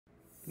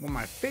One of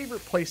my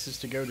favorite places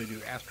to go to do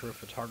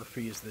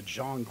astrophotography is the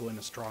John Glenn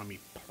Astronomy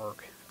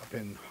Park up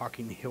in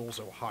Hocking Hills,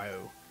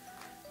 Ohio.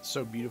 It's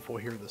so beautiful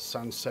here, the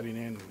sun's setting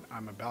in, and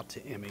I'm about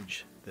to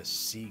image the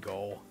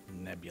Seagull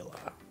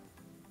Nebula.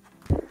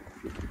 We're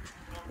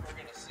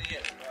going to see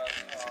it,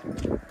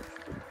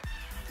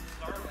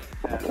 Starlink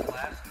passed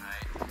last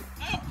night.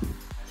 I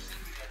see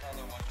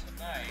another one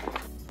tonight.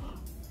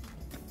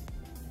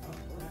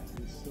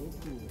 That is so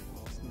cool.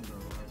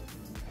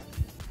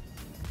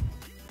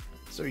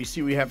 So you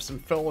see we have some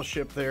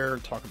fellowship there,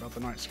 talk about the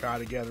night sky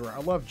together. I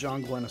love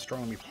John Glenn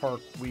Astronomy Park.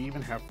 We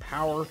even have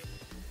power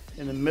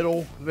in the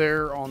middle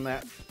there on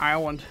that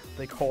island.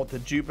 They call it the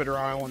Jupiter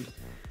Island.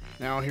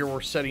 Now here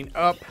we're setting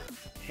up,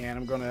 and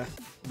I'm going to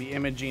be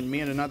imaging, me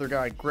and another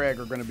guy, Greg,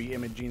 are going to be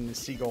imaging the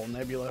Seagull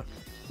Nebula.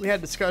 We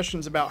had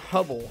discussions about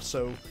Hubble,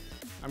 so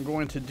I'm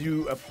going to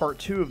do a part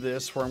 2 of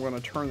this where I'm going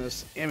to turn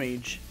this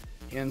image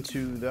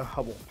into the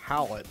Hubble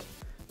Palette.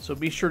 So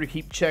be sure to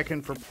keep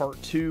checking for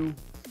part 2.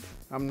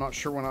 I'm not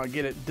sure when I'll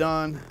get it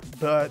done,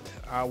 but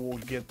I will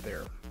get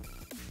there.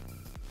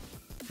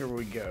 Here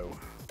we go,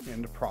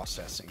 into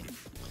processing.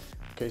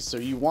 Okay, so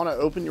you want to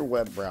open your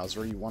web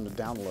browser. You want to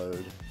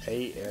download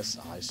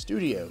ASI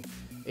Studio.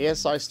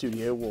 ASI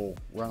Studio will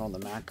run on the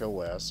Mac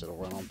OS. It'll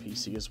run on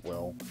PC as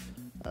well.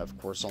 Of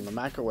course, on the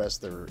Mac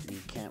OS, you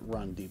can't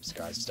run Deep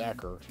Sky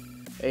Stacker.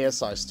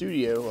 ASI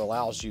Studio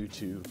allows you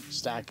to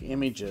stack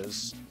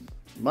images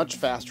much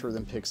faster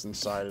than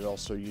PixiInsight. It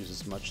also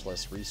uses much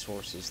less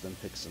resources than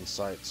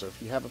PixiInsight. So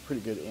if you have a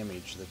pretty good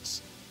image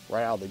that's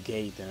right out of the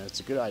gate, then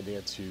it's a good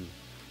idea to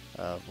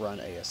run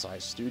ASI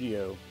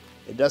Studio.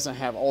 It doesn't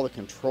have all the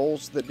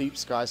controls that Deep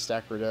Sky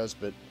Stacker does,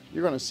 but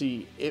you're going to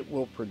see it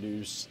will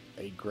produce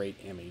a great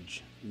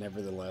image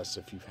nevertheless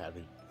if you've had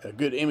a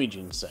good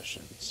imaging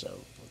session. So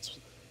let's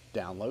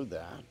download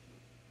that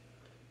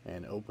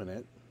and open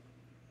it.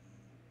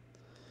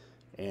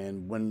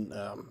 And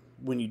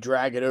when you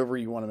drag it over,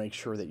 you want to make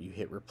sure that you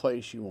hit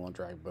replace. You want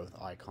to drag both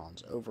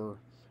icons over,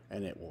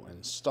 and it will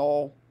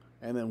install,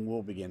 and then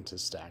we'll begin to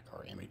stack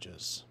our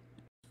images.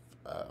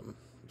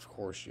 Of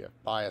course, you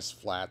have bias,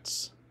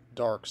 flats,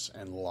 darks,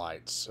 and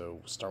lights. So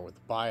we'll start with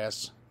the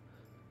bias,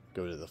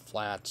 go to the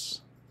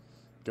flats,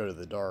 go to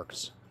the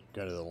darks,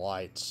 go to the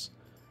lights,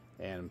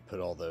 and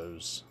put all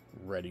those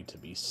ready to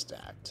be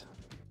stacked.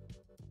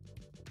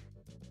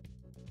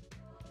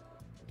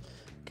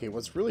 Okay,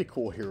 what's really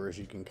cool here is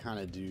you can kind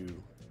of do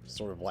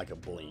sort of like a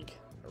blink,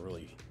 a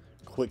really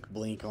quick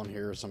blink on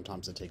here.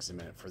 Sometimes it takes a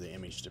minute for the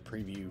image to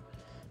preview.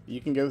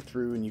 You can go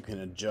through and you can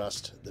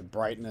adjust the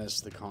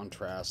brightness, the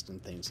contrast,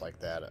 and things like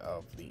that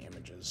of the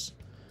images.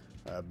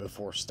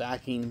 Before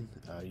stacking,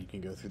 you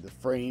can go through the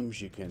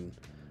frames. You can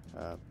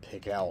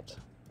pick out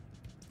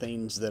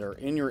things that are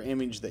in your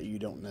image that you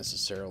don't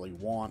necessarily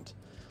want.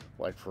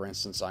 Like, for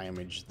instance, I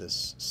imaged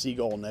this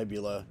Seagull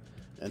Nebula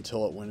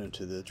until it went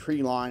into the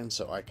tree line,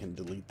 so I can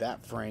delete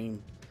that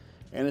frame.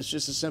 And it's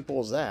just as simple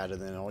as that,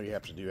 and then all you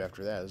have to do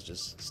after that is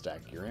just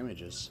stack your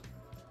images.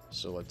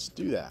 So let's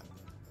do that.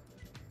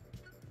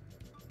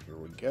 Here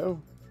we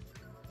go.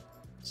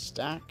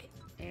 Stack,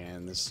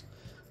 and this,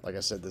 like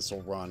I said, this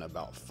will run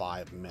about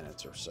 5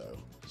 minutes or so.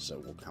 So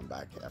we'll come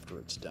back after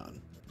it's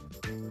done.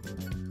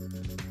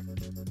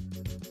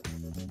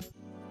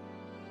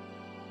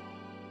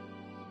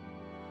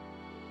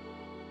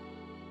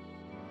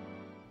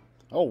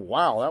 Oh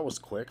wow, that was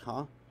quick,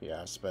 huh?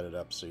 Yeah, I sped it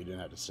up so you didn't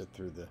have to sit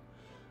through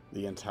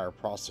the entire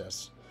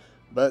process.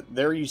 But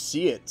there you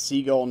see it.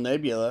 Seagull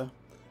Nebula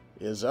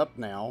is up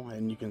now,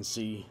 and you can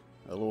see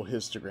a little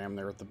histogram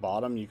there at the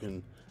bottom. You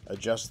can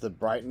adjust the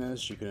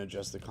brightness, you can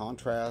adjust the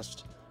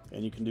contrast,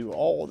 and you can do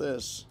all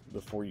this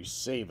before you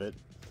save it.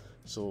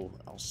 So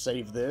I'll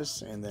save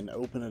this and then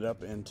open it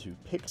up into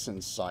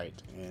PixiInsight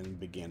and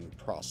begin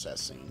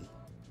processing.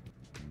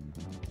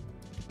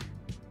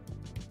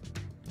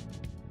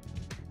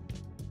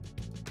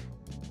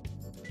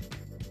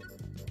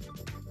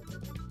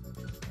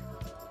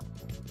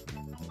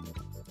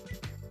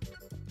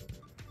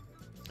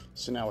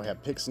 So now we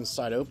have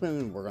PixiInsight open,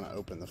 and we're going to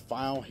open the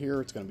file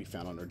here. It's going to be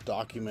found under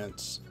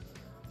Documents,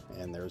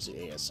 and there's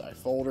the ASI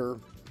folder.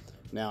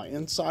 Now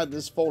inside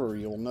this folder,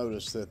 you'll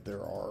notice that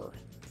there are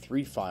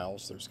 3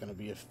 files. There's going to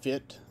be a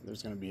FIT,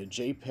 there's going to be a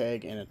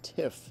JPEG, and a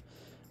TIFF.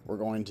 For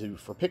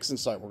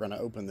PixiInsight, we're going to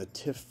open the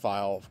TIFF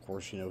file. Of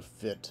course, you know,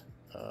 FIT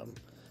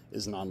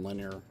is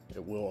nonlinear.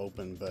 It will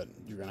open, but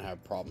you're going to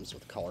have problems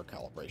with color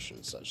calibration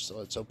and such. So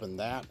let's open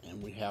that,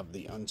 and we have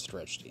the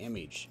unstretched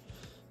image.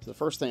 So the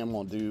first thing I'm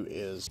going to do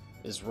is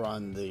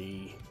run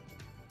the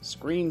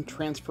screen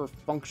transfer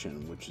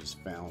function, which is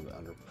found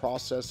under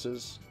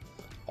Processes,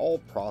 All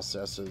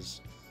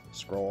Processes.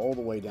 Scroll all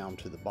the way down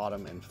to the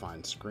bottom and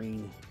find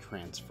Screen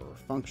Transfer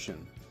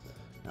Function.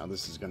 Now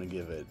this is going to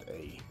give it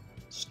a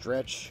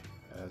stretch.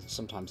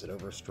 Sometimes it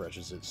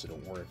overstretches it, so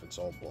don't worry if it's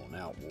all blown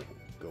out. We'll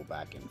go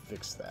back and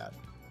fix that.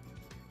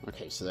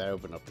 Okay, so that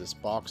opened up this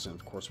box, and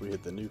of course we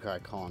hit the nuke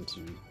icon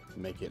to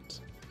make it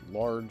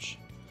large.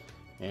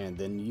 And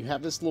then you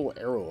have this little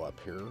arrow up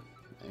here,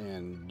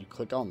 and you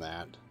click on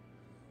that,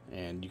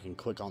 and you can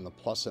click on the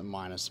plus and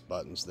minus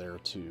buttons there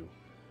to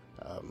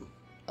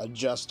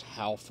adjust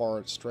how far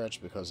it's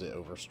stretched, because it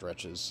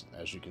overstretches.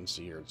 As you can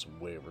see here, it's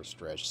way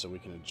overstretched, so we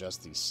can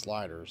adjust these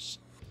sliders.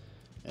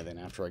 And then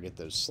after I get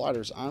those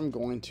sliders, I'm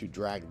going to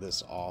drag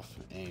this off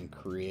and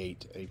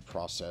create a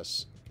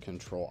process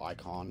control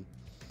icon.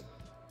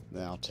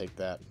 Then I'll take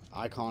that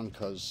icon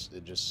because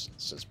it just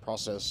says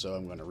process, so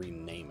I'm going to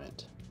rename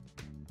it.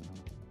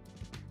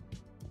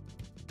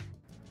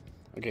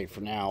 Okay,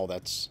 for now,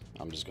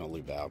 I'm just going to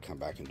leave that. I'll come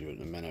back and do it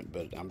in a minute,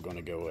 but I'm going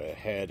to go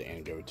ahead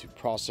and go to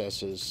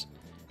processes,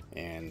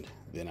 and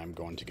then I'm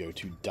going to go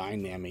to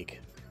dynamic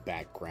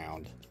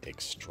background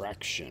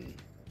extraction.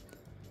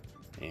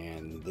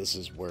 And this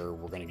is where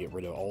we're going to get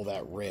rid of all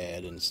that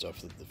red and stuff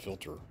that the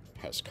filter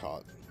has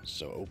caught.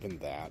 So open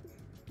that.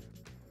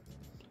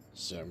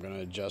 So I'm going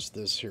to adjust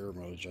this here. I'm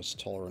going to adjust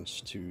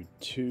tolerance to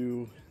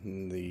 2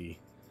 and the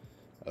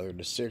other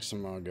to 6.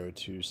 I'm going to go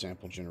to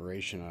sample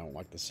generation. I don't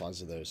like the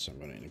size of those, so I'm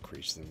going to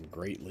increase them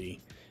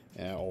greatly.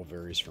 And it all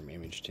varies from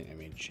image to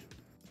image.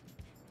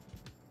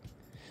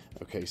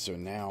 Okay, so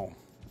now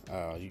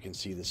you can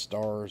see the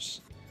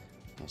stars.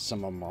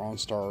 Some of them are on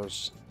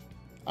stars.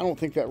 I don't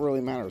think that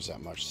really matters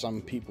that much. Some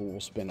people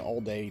will spend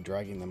all day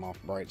dragging them off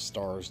bright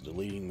stars,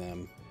 deleting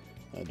them,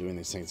 doing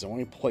these things. The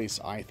only place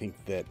I think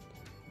that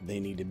they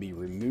need to be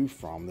removed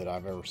from that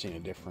I've ever seen a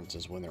difference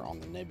is when they're on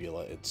the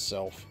nebula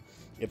itself.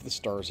 If the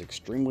star is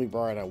extremely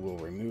bright, I will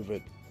remove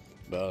it,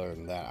 but other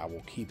than that, I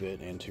will keep it.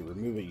 And to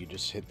remove it, you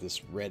just hit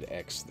this red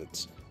X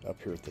that's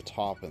up here at the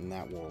top, and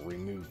that will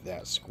remove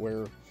that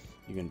square.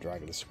 You can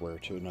drag the square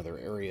to another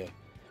area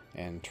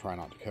and try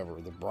not to cover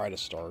the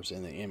brightest stars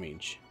in the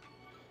image.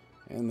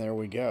 And there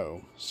we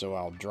go. So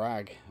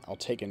I'll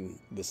take in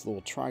this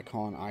little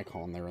tricon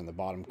icon there in the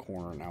bottom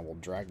corner, and I will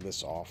drag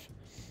this off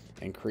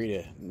and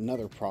create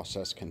another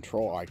process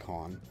control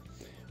icon.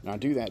 And I'll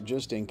do that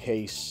just in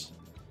case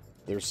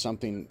there's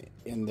something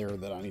in there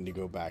that I need to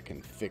go back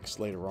and fix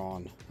later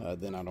on.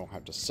 Then I don't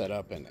have to set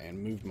up and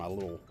move my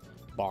little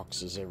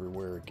boxes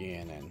everywhere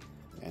again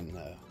and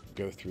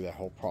go through that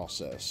whole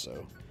process.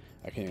 So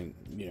I can,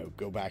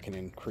 go back and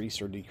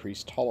increase or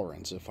decrease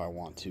tolerance if I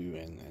want to,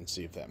 and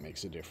see if that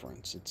makes a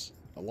difference. It's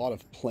a lot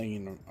of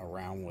playing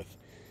around with,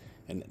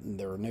 and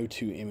there are no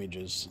two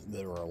images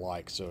that are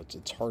alike, so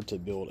it's hard to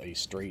build a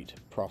straight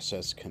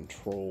process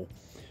control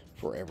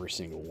for every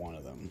single one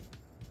of them.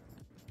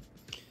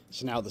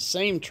 So now the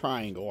same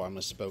triangle, I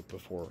misspoke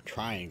before,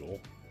 triangle,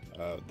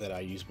 that I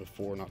used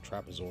before, not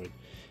trapezoid,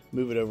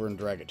 move it over and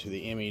drag it to the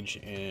image,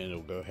 and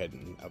it'll go ahead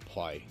and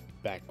apply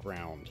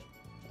background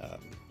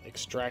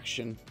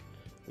extraction.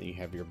 Then you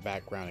have your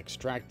background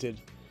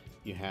extracted,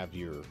 you have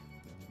your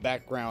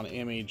background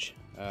image.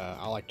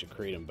 I like to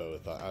create them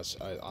both.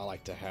 I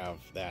like to have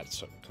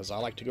that because I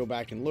like to go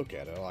back and look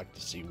at it. I like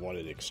to see what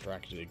it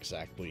extracted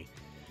exactly.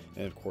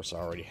 And of course I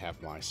already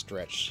have my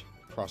stretch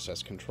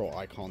process control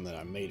icon that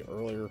I made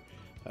earlier,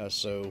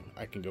 so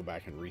I can go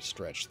back and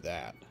re-stretch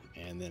that,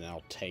 and then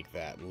I'll take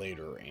that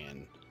later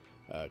and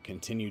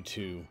continue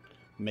to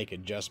make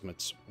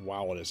adjustments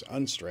while it is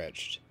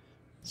unstretched,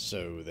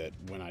 so that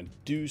when I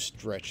do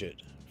stretch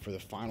it for the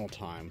final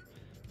time,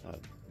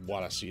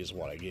 what I see is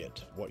what I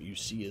get. What you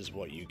see is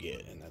what you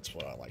get, and that's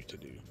what I like to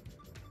do.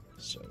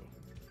 So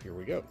here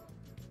we go.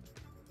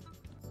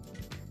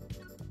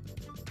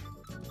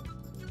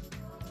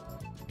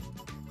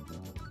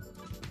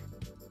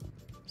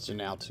 So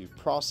now to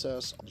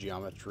process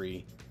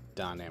geometry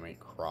dynamic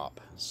crop.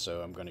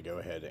 So I'm going to go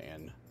ahead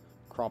and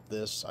crop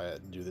this. I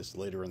do this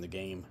later in the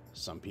game.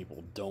 Some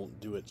people don't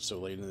do it so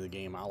late in the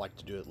game. I like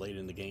to do it late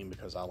in the game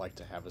because I like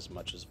to have as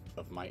much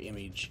of my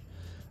image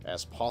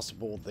as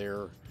possible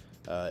there.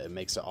 It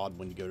makes it odd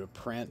when you go to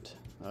print.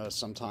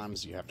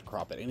 Sometimes you have to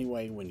crop it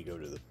anyway when you go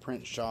to the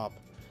print shop,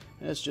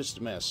 and it's just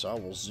a mess. So I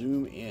will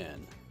zoom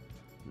in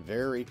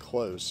very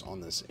close on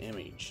this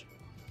image,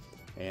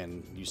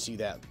 and you see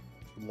that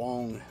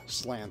long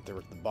slant there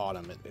at the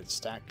bottom. It's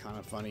stacked kind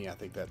of funny. I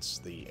think that's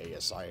the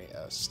ASI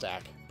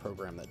stack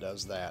program that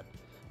does that.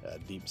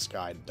 Deep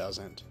Sky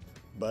doesn't,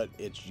 but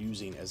it's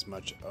using as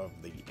much of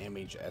the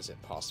image as it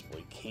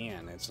possibly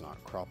can. It's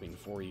not cropping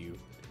for you.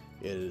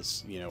 It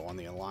is, on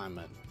the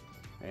alignment,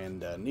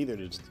 and neither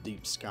does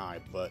Deep Sky,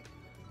 but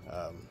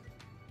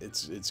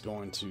it's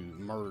going to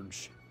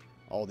merge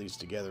all these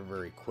together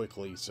very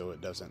quickly, so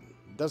it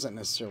doesn't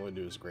necessarily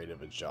do as great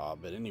of a job.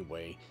 But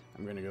anyway,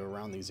 I'm going to go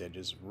around these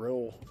edges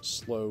real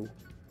slow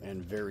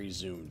and very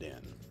zoomed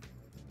in,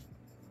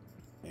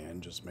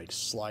 and just make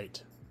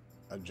slight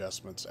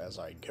adjustments as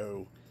I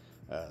go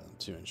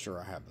to ensure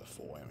I have the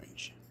full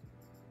image.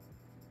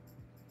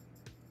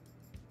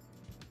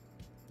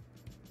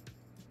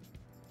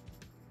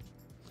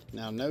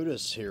 Now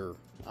notice here,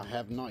 I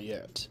have not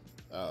yet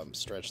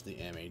stretched the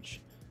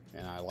image,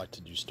 and I like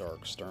to do Star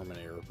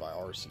Exterminator by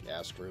RC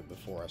Astro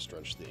before I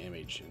stretch the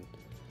image. And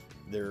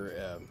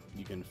there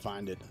you can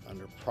find it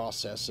under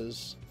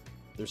processes.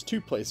 There's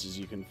two places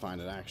you can find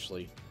it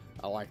actually.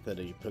 I like that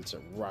he puts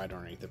it right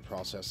underneath the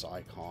process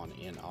icon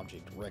in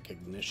object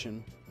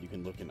recognition. You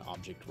can look in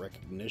object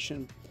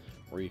recognition,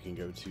 or you can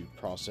go to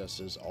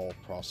processes, all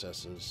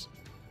processes,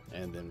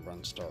 and then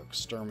run star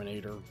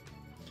exterminator.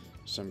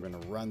 So I'm going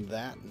to run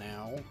that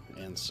now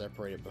and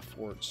separate it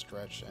before it's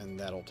stretched, and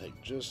that'll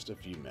take just a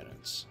few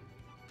minutes.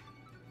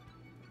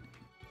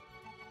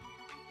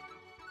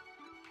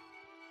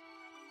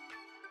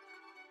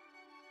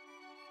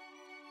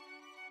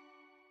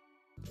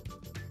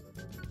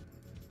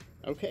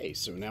 Okay,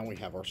 so now we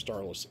have our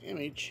starless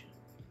image.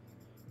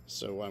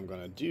 So what I'm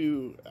going to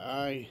do,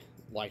 I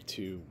like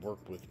to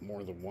work with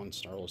more than one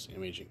starless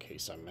image in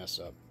case I mess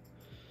up.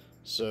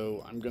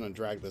 So I'm going to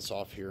drag this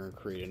off here and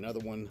create another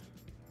one.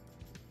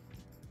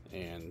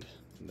 And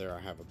there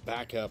I have a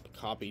backup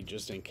copy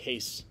just in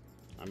case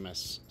I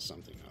mess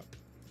something up.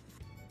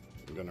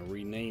 I'm going to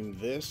rename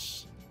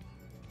this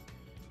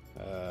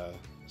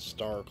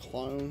star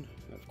clone.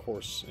 Of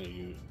course,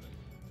 you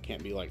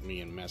can't be like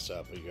me and mess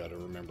up. You got to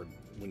remember,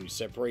 when you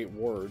separate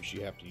words,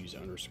 you have to use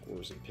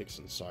underscores in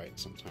PixiInsight.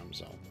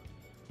 Sometimes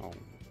I'll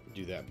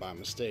do that by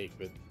mistake,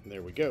 but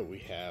there we go. We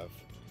have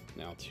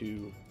now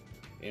two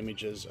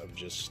images of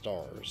just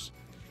stars.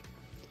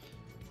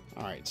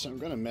 Alright, so I'm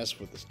going to mess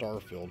with the star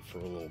field for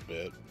a little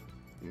bit.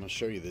 I'm going to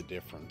show you the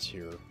difference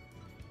here.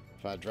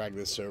 If I drag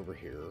this over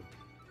here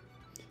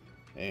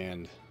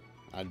and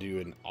I do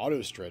an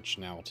auto stretch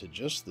now to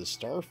just the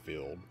star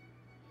field,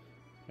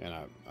 and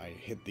I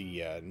hit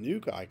the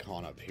nuke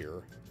icon up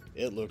here,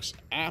 it looks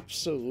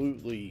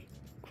absolutely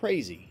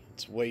crazy.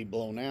 It's way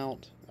blown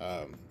out.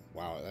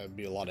 Wow, that'd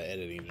be a lot of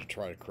editing to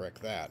try to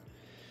correct that.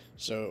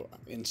 So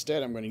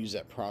instead, I'm going to use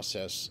that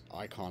process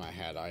icon I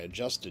had. I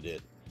adjusted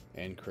it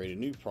and create a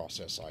new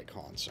process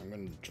icon. So I'm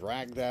going to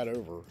drag that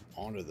over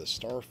onto the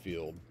star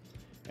field,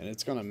 and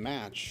it's going to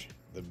match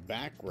the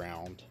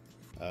background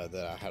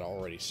that I had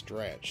already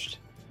stretched.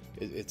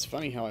 It's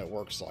funny how it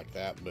works like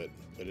that, but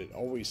it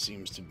always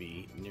seems to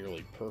be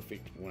nearly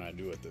perfect when I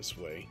do it this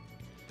way.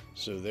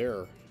 So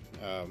there,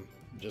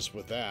 just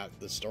with that,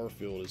 the star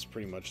field is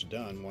pretty much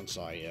done once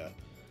I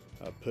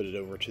put it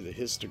over to the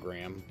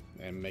histogram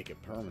and make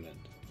it permanent.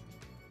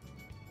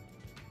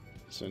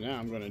 So now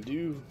I'm going to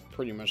do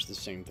pretty much the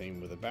same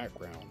thing with the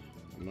background.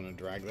 I'm going to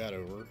drag that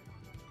over.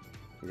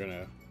 I'm going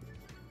to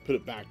put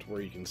it back to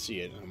where you can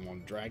see it, and I'm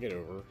going to drag it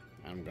over.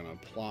 I'm going to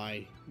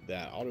apply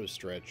that auto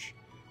stretch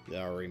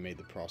that I already made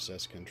the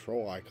process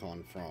control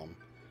icon from,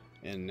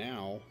 and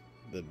now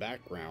the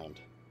background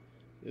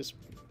is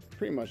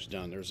pretty much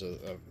done. There's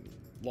a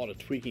lot of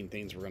tweaking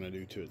things we're going to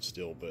do to it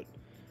still,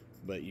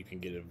 but you can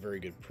get a very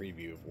good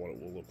preview of what it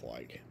will look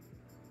like.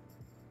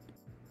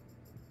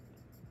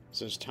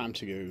 So it's time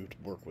to go to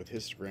work with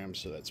histograms.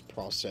 So that's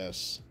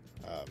process,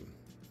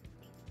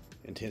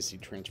 intensity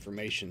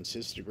transformations,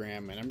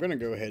 histogram, and I'm going to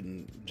go ahead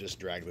and just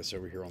drag this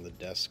over here on the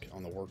desk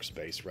on the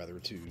workspace rather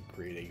to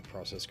create a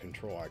process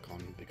control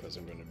icon, because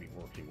I'm going to be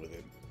working with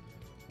it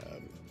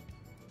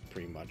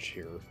pretty much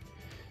here.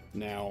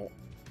 Now,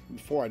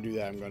 before I do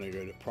that, I'm going to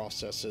go to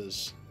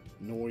processes,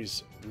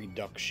 noise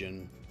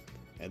reduction,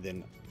 and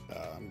then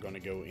I'm going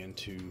to go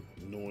into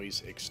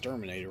noise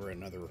exterminator,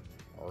 another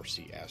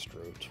RC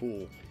Astro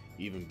tool,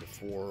 even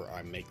before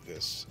I make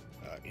this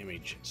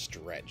image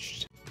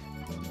stretched.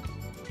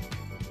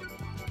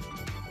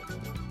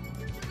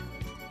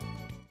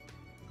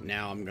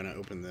 Now I'm going to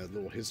open the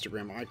little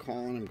histogram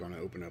icon. I'm going to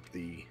open up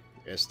the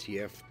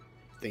STF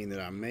thing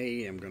that I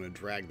made. I'm going to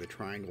drag the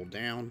triangle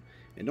down,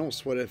 and don't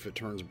sweat it if it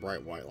turns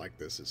bright white like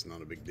this. It's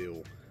not a big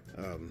deal.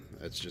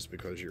 That's just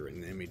because you're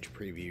in the image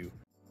preview.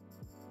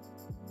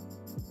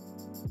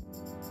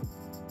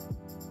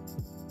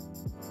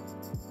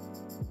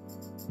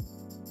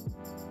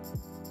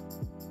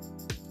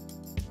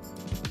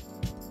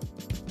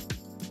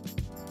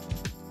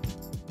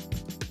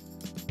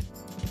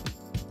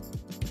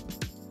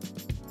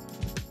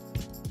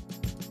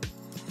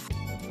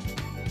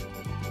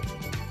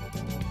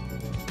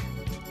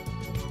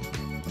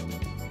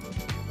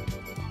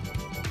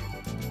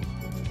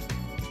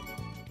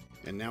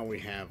 And now we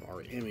have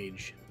our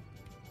image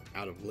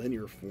out of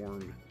linear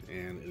form,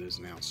 and it is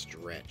now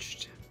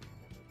stretched.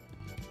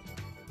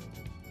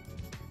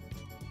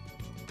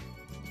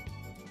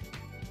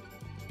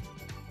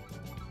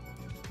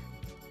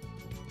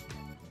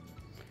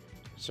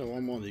 So what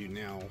I'm going to do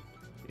now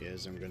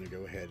is I'm going to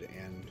go ahead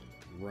and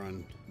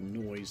run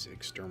noise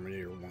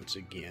exterminator once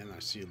again. I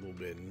see a little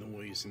bit of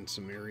noise in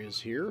some areas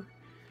here,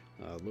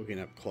 looking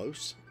up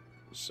close,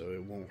 so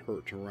it won't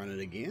hurt to run it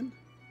again.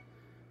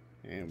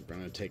 And we're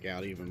going to take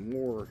out even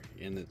more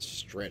in its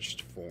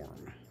stretched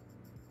form.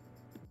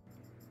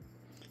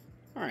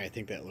 Alright, I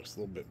think that looks a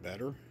little bit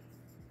better.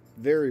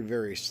 Very,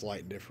 very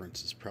slight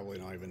difference. It's probably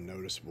not even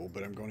noticeable,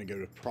 but I'm going to go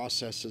to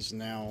processes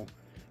now,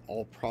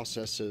 all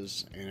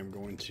processes, and I'm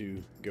going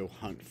to go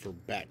hunt for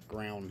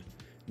background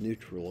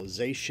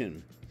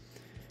neutralization.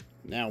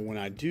 Now, when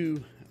I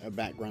do a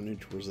background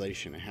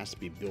neutralization, it has to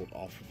be built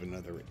off of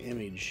another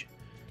image,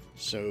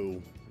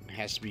 so it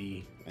has to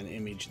be an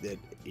image that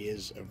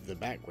is of the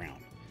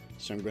background.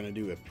 So I'm going to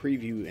do a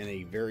preview in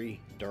a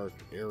very dark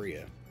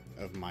area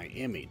of my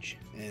image,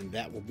 and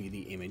that will be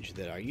the image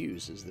that I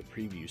use as the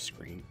preview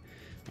screen.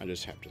 I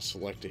just have to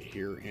select it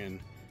here in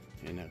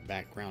and a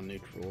background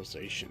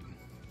neutralization.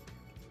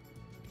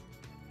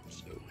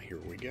 So here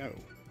we go.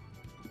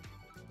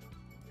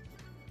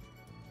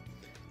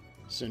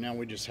 So now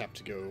we just have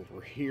to go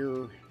over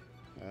here.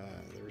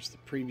 There's the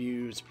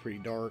preview. It's pretty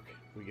dark.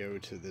 We go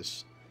to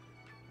this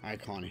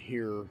icon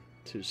here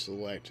to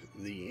select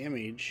the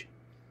image,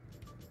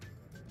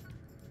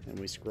 and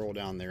we scroll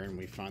down there and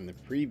we find the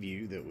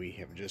preview that we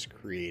have just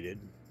created.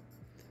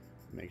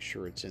 Make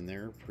sure it's in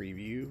there,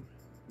 preview,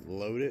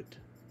 load it,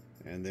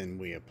 and then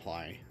we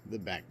apply the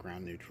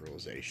background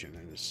neutralization,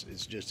 and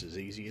it's just as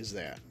easy as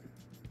that.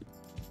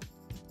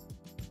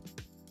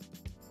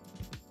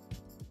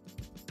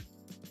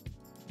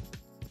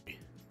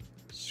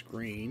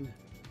 Screen,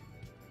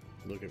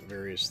 look at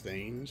various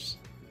things,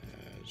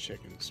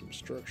 checking some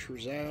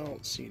structures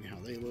out, seeing how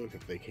they look,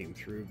 if they came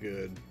through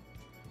good.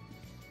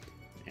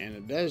 And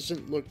it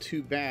doesn't look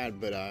too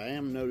bad, but I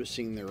am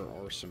noticing there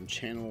are some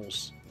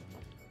channels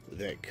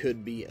that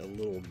could be a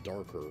little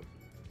darker.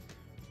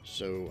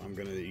 So I'm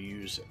going to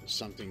use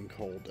something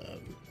called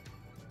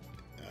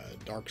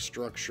Dark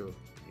Structure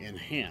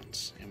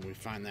Enhance, and we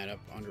find that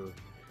up under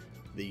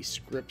the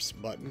Scripts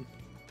button.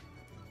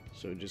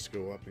 So just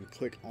go up and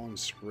click on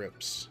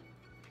Scripts.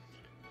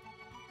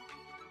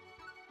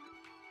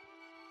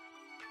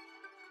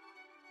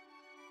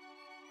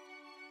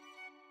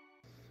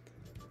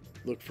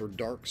 Look for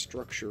Dark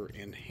Structure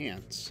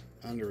Enhance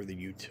under the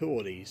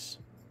Utilities,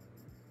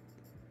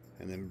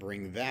 and then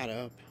bring that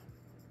up.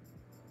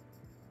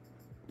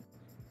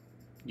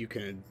 You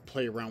can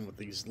play around with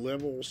these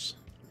levels,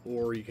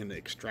 or you can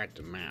extract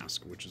a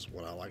mask, which is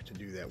what I like to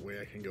do. That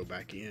way I can go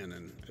back in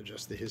and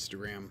adjust the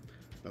histogram,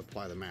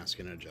 apply the mask,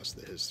 and adjust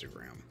the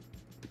histogram.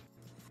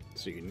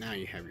 So now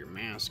you have your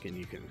mask, and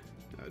you can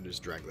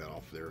just drag that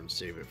off there and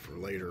save it for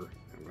later.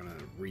 I'm going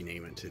to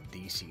rename it to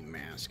DC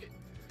Mask.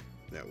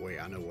 That way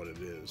I know what it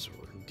is,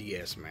 or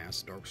DS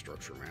Mask, Dark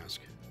Structure Mask.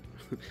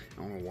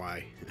 I don't know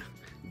why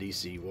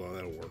DC, well,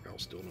 that'll work. I'll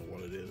still know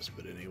what it is,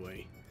 but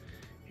anyway,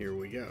 here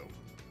we go.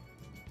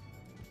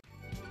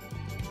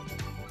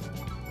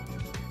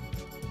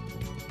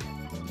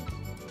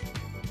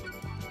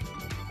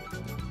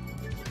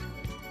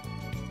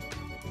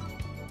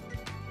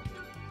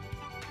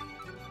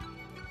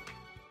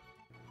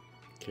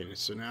 Okay,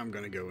 so now I'm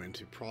going to go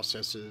into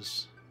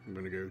processes. I'm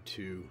going to go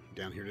to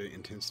down here to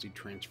intensity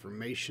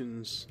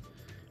transformations.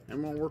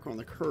 I'm going to work on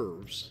the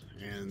curves,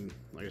 and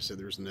like I said,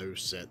 there's no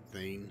set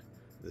thing.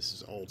 This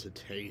is all to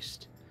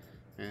taste,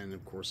 and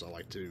of course I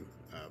like to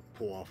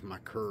pull off my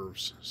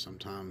curves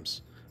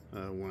sometimes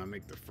when I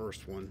make the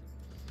first one.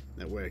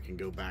 That way I can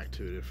go back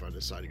to it if I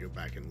decide to go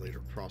back and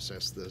later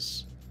process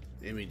this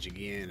image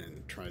again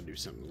and try to do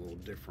something a little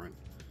different.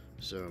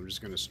 So I'm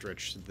just going to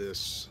stretch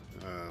this,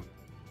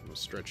 I'll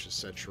stretch the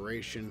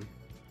saturation,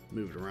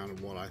 move it around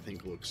to what I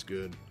think looks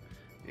good.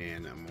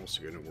 And I'm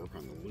also going to work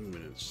on the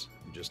luminance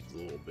just a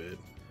little bit.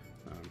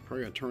 I'm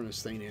probably going to turn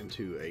this thing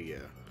into a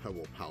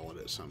Hubble Palette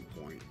at some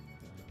point.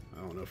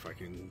 I don't know if I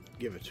can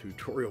give a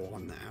tutorial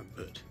on that,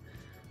 but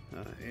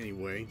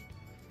anyway.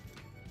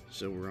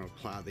 So we're going to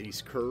apply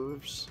these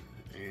curves,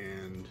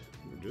 and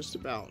we're just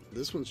about,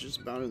 this one's just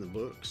about in the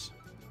books.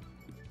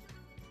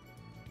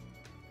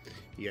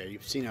 Yeah,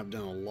 you've seen I've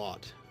done a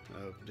lot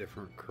of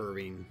different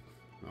curving.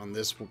 On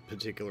this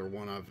particular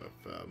one, I've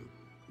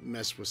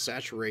messed with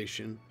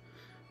saturation.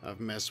 I've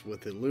messed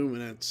with the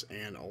luminance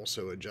and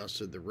also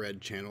adjusted the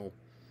red channel.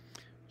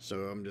 So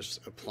I'm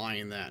just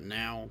applying that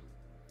now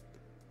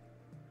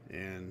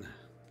and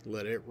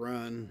let it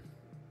run.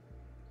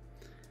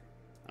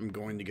 I'm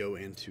going to go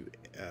into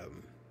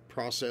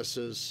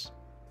processes.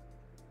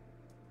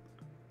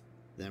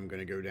 Then I'm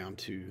going to go down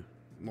to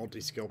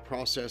multi-scale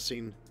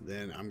processing.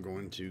 Then I'm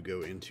going to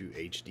go into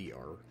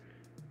HDR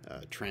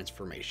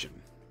transformation.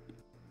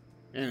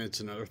 And it's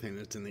another thing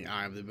that's in the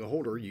eye of the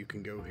beholder. You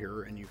can go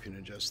here and you can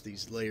adjust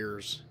these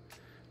layers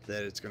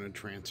that it's going to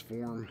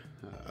transform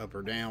up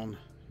or down.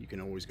 You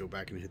can always go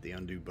back and hit the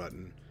undo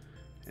button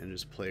and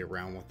just play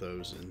around with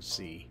those and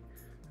see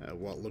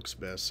what looks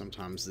best.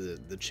 Sometimes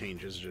the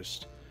change is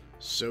just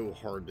so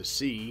hard to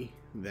see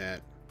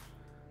that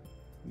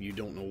you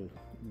don't know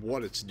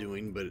what it's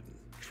doing, but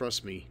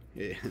trust me,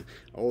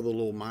 all the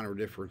little minor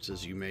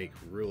differences you make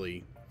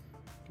really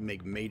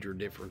make major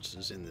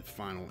differences in the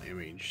final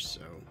image.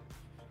 So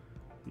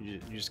you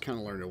just kind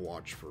of learn to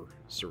watch for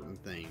certain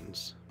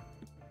things.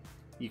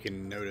 You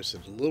can notice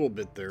it a little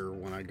bit there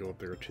when I go up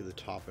there to the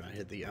top and I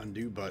hit the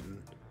undo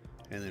button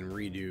and then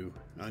redo,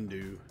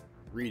 undo,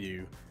 redo.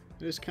 And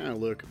just kind of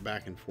look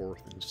back and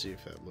forth and see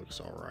if that looks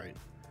all right.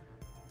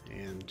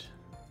 And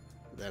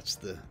that's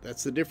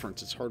the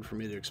difference. It's hard for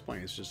me to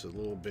explain. It's just a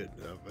little bit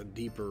of a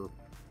deeper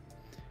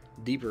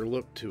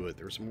look to it.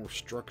 There's more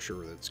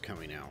structure that's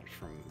coming out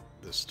from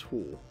this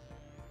tool.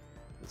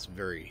 It's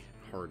very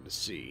hard to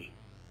see.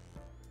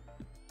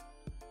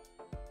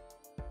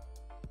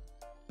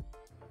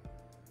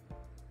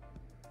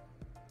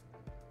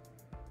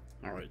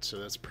 Alright, so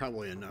that's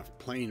probably enough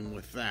playing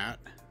with that.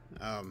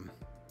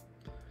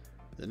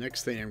 The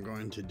next thing I'm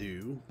going to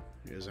do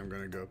is I'm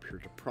going to go up here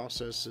to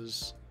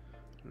processes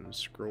and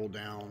scroll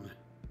down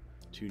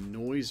to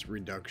noise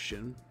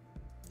reduction,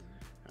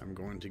 I'm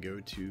going to go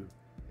to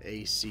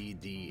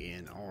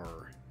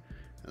ACDNR.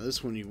 Now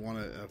this one you want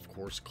to, of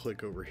course,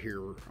 click over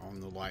here on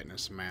the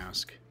lightness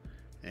mask,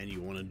 and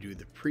you want to do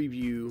the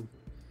preview,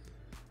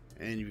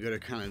 and you've got to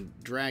kind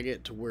of drag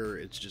it to where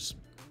it's just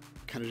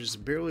kind of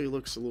just barely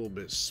looks a little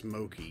bit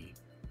smoky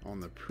on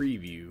the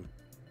preview.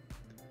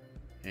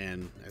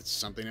 And that's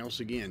something else.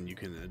 Again, you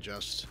can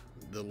adjust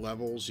the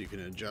levels, you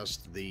can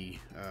adjust the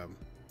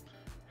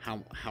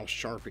how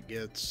sharp it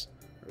gets.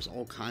 There's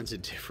all kinds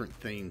of different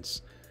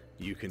things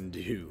you can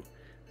do.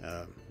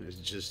 It's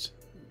just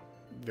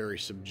very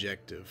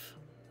subjective.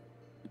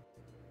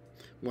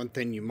 One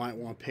thing you might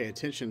want to pay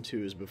attention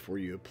to is before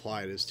you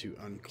apply it is to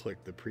unclick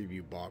the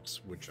preview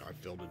box, which I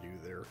failed to do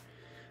there.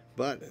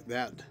 But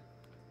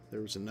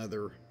there was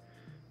another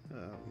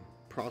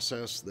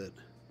process that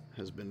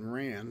has been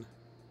ran.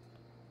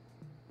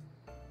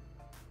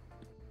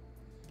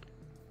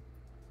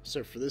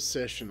 So for this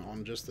session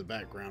on just the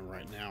background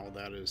right now,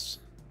 that is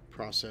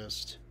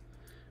processed.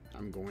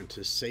 I'm going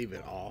to save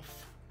it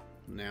off.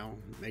 Now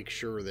make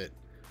sure that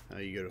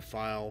you go to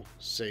File,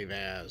 Save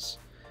As.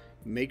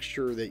 Make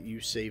sure that you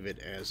save it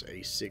as a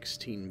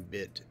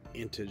 16-bit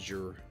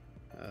integer,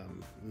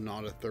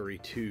 not a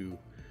 32,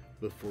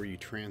 before you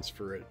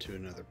transfer it to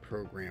another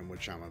program,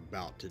 which I'm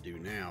about to do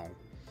now.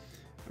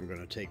 I'm going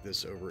to take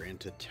this over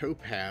into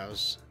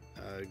Topaz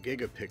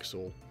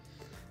Gigapixel,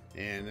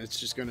 and it's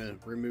just going to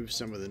remove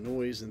some of the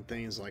noise and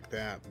things like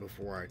that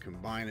before I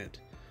combine it.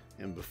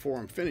 And before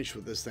I'm finished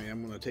with this thing,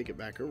 I'm going to take it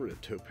back over to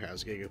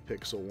Topaz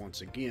Gigapixel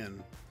once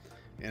again,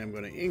 and I'm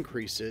going to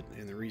increase it.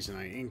 And the reason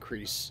I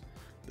increase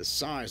the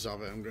size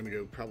of it, I'm going to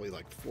go probably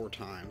like 4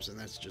 times, and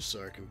that's just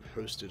so I can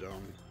post it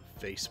on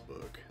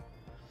Facebook,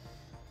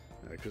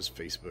 because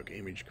Facebook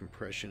image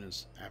compression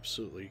is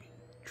absolutely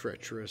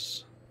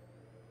treacherous.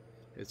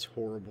 It's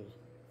horrible.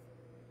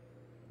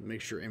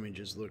 Make sure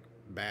images look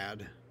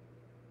bad.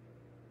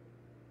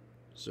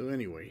 So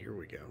anyway, here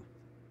we go.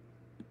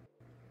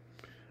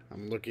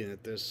 I'm looking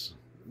at this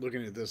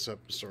up.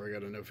 Sorry, I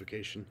got a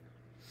notification.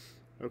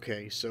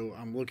 Okay, so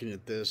I'm looking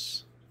at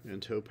this in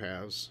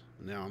Topaz.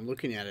 Now I'm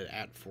looking at it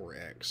at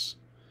 4x,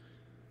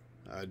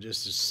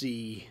 just to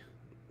see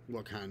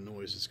what kind of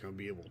noise it's going to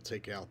be able to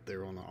take out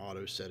there on the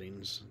auto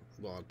settings.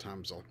 A lot of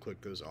times I'll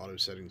click those auto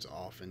settings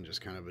off and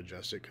just kind of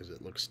adjust it because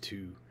it looks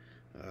too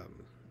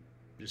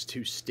just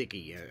too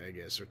sticky, I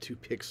guess, or too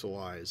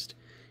pixelized.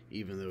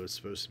 Even though it's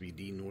supposed to be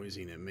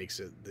denoising, it makes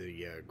it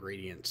the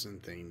gradients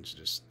and things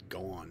just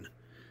gone,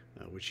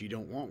 which you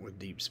don't want with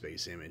deep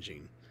space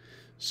imaging.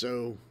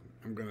 So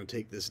I'm going to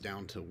take this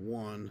down to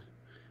 1.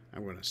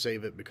 I'm going to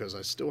save it because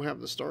I still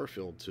have the star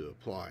field to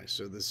apply.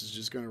 So this is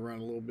just going to run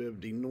a little bit of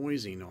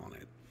denoising on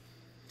it.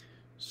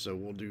 So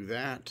we'll do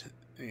that,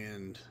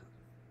 and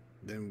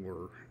then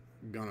we're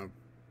going to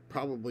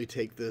probably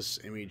take this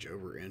image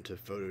over into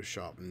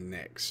Photoshop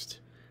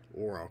next,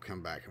 or I'll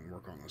come back and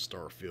work on the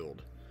star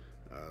field.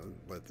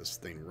 Let this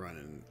thing run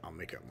and I'll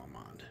make up my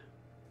mind.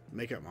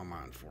 Make up my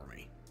mind for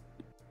me.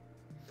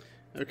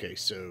 Okay,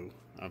 so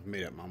I've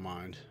made up my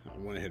mind. I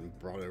went ahead and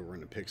brought it over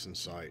into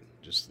PixiInsight.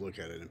 Just look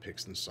at it in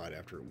PixiInsight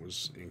after it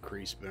was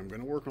increased. But I'm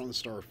going to work on the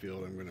star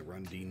field. I'm going to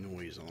run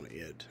denoise on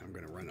it. I'm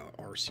going to run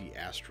a RC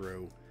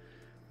Astro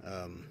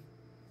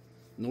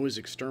noise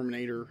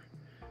exterminator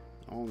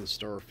on the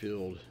star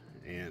field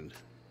and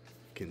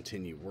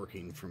continue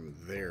working from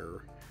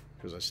there,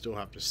 because I still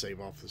have to save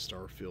off the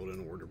star field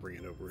in order to bring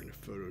it over into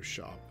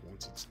Photoshop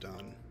once it's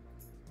done.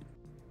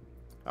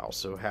 I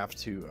also have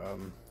to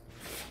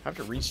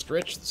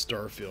re-stretch the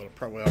star field.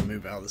 Probably I'll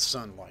move out of the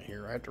sunlight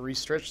here. I have to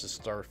re-stretch the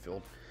star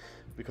field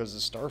because the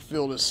star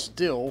field is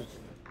still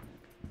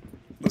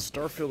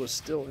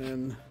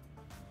in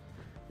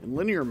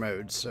linear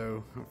mode.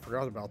 So I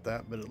forgot about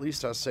that, but at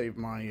least I saved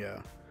my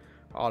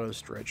auto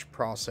stretch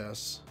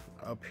process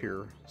up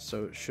here,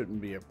 so it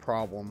shouldn't be a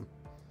problem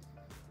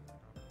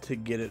to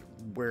get it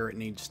where it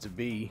needs to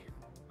be.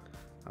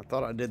 I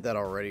thought I did that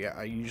already.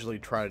 I usually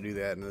try to do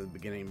that in the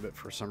beginning, but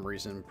for some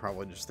reason,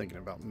 probably just thinking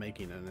about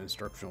making an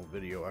instructional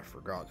video, I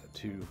forgot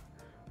to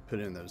put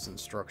in those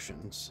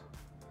instructions.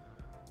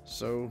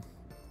 So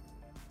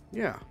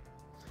yeah,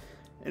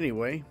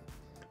 anyway,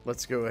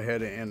 let's go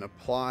ahead and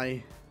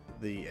apply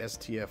the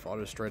STF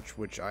auto stretch,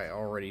 which I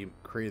already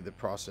created the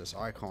process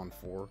icon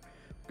for.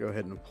 Go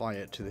ahead and apply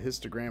it to the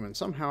histogram, and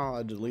somehow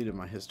I deleted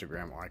my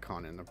histogram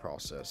icon in the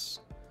process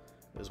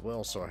as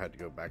well, so I had to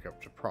go back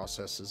up to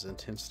processes,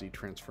 intensity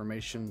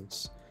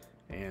transformations,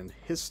 and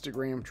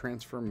histogram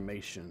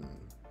transformation.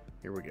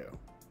 Here we go.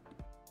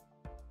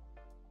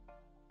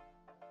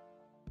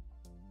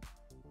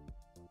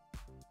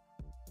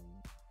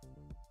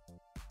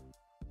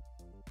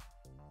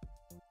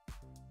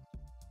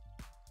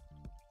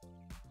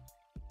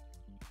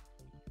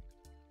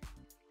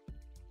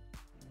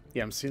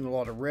 Yeah, I'm seeing a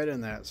lot of red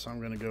in that, so I'm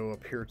going to go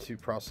up here to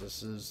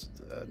processes,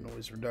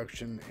 noise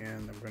reduction,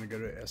 and I'm going to go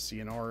to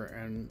SCNR,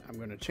 and I'm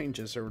going to change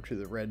this over to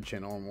the red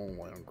channel, and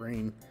we'll let on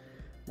green.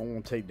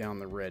 We'll take down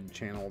the red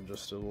channel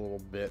just a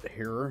little bit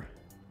here.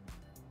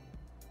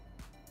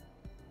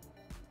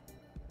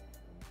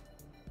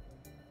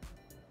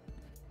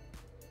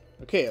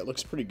 Okay, it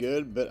looks pretty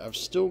good, but I've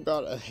still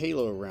got a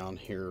halo around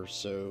here,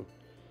 so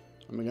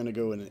I'm going to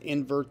go and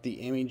invert the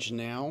image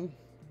now.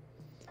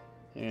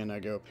 And I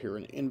go up here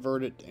and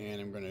invert it,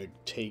 and I'm going to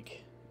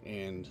take,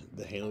 and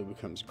the halo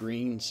becomes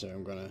green, so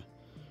I'm going to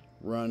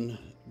run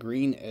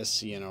green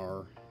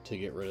SCNR to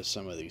get rid of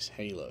some of these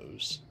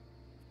halos.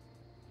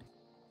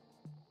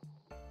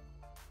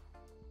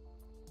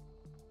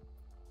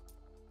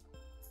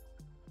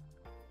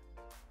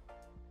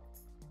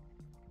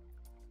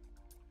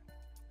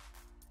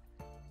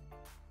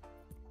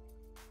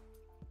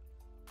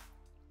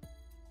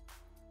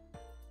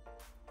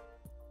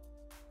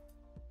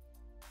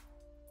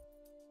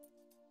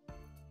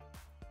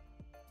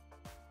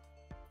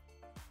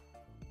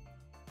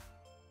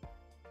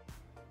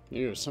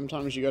 You know,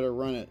 sometimes you got to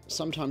run it,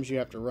 sometimes you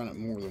have to run it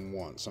more than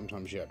once,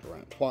 sometimes you have to run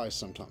it twice,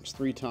 sometimes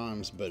 3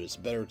 times, but it's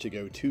better to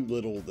go too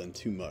little than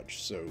too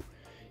much. So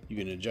you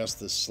can adjust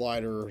the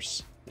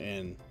sliders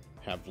and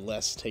have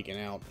less taken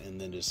out,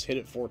 and then just hit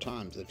it 4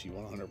 times if you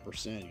want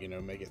 100%, you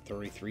know, make it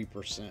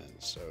 33%.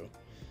 So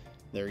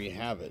there you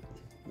have it,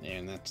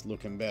 and that's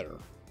looking better.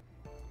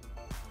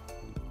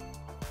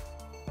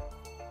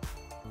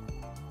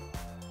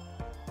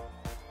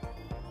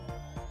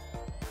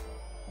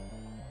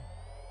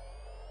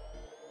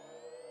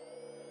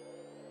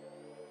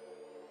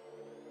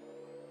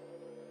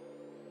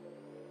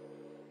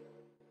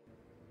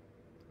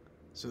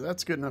 So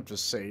that's good enough to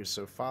save.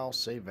 So file,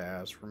 save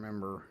as.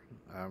 Remember,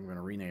 I'm going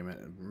to rename it.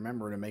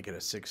 Remember to make it a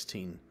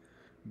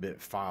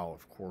 16-bit file,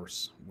 of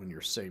course, when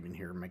you're saving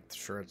here. Make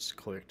sure it's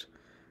clicked.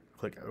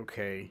 Click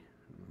OK.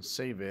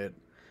 Save it.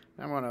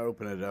 I'm going to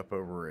open it up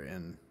over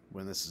in,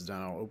 when this is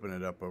done, I'll open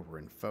it up over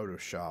in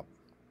Photoshop.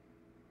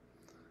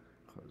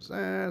 Close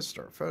that,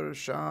 start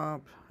Photoshop,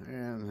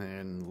 and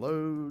then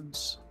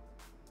loads.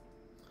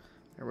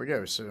 There we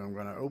go. So I'm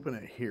going to open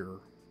it here.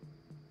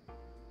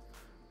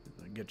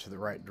 Get to the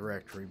right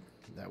directory.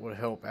 That would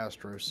help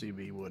Astro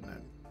CB, wouldn't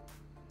it?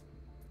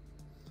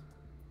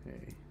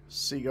 Okay,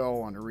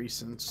 Seagull under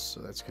recents,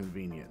 so that's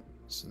convenient.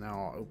 So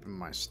now I'll open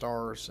my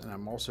stars, and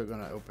I'm also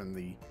going to open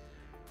the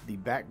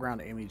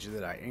background image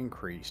that I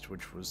increased,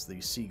 which was the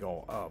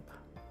Seagull up,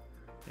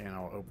 and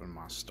I'll open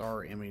my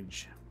star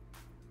image,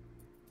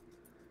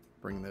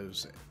 bring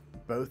those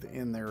both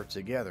in there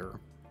together,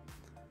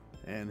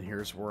 and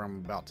here's where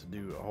I'm about to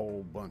do a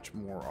whole bunch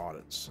more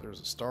audits.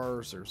 There's the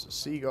stars, there's the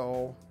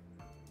Seagull.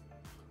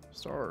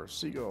 Stars,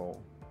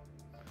 Seagull.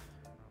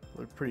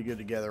 Look pretty good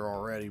together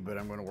already, but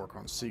I'm going to work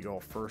on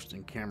Seagull first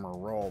in camera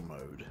raw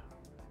mode.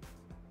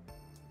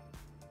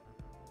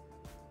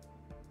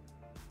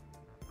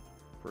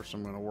 First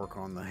I'm going to work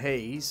on the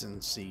haze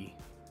and see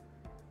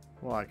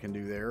what I can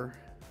do there.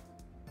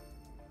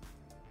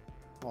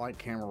 I like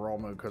camera raw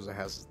mode because it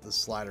has the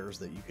sliders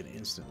that you can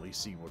instantly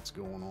see what's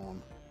going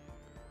on.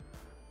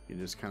 You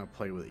just kind of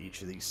play with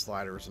each of these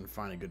sliders and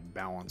find a good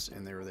balance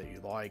in there that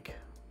you like.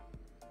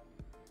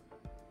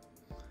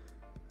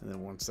 And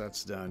then once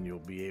that's done, you'll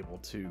be able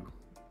to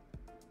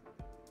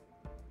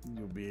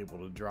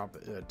drop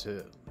it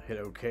to hit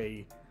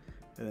OK,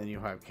 and then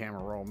you'll have camera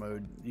raw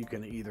mode. You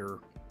can either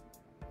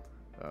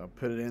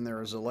put it in there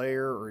as a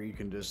layer, or you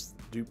can just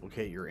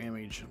duplicate your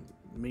image.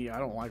 Me, I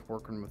don't like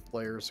working with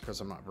layers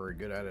because I'm not very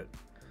good at it.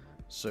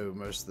 So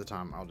most of the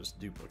time, I'll just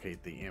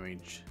duplicate the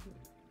image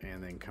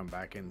and then come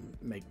back and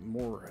make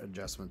more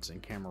adjustments in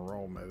camera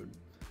raw mode.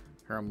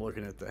 Here I'm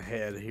looking at the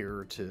head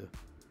here to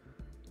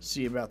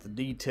see about the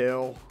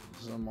detail.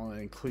 So I'm going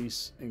to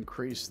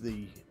increase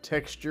the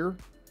texture,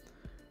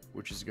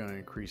 which is going to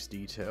increase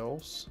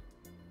details.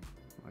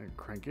 I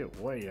crank it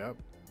way up,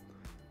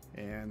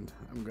 and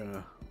I'm going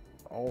to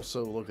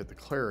also look at the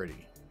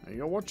clarity. Now you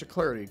gotta watch the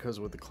clarity, because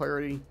with the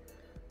clarity,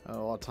 a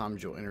lot of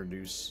times you'll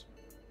introduce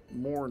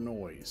more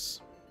noise.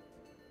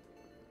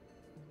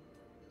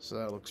 So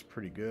that looks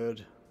pretty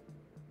good.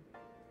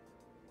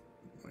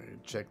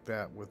 Check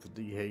that with the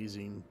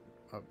dehazing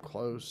up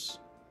close.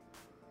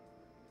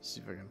 See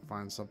if I can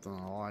find something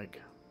I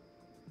like.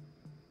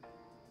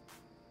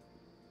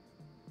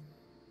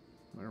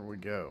 There we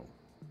go.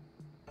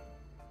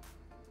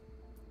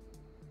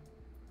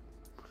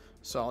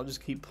 So I'll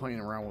just keep playing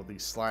around with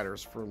these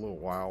sliders for a little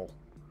while,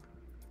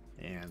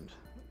 and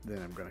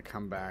then I'm going to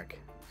come back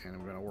and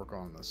I'm going to work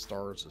on the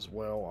stars as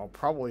well.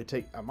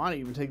 I might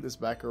even take this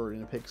back over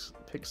into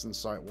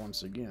PixiInsight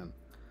once again.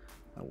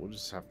 We'll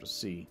just have to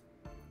see.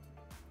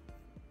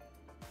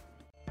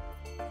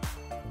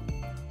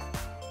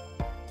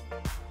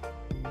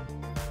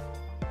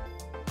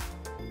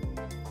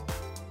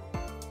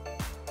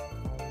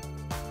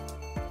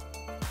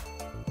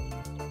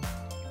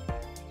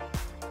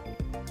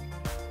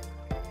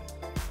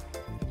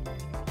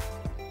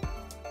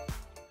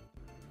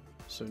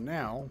 So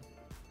now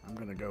I'm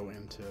going to go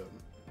into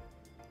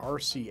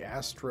RC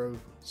Astro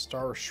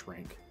Star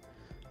Shrink.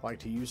 I like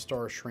to use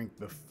Star Shrink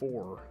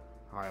before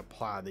I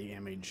apply the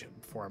image,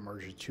 before I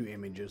merge the two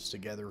images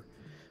together,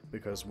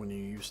 because when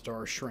you use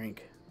Star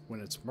Shrink,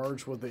 when it's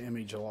merged with the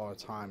image, a lot of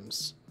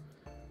times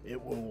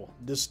it will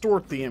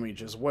distort the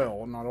image as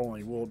well. Not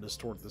only will it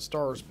distort the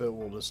stars, but it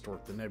will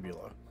distort the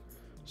nebula.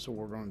 So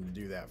we're going to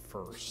do that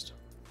first.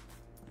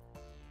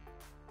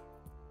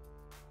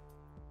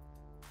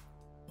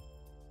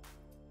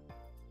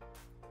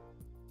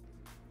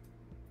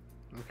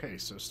 Okay,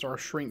 so Star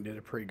Shrink did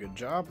a pretty good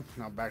job.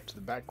 Now back to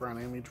the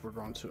background image, we're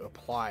going to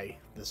apply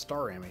the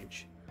star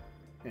image.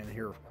 And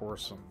here, of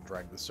course, I'll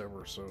drag this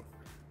over so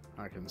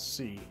I can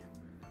see.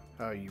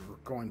 You're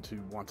going to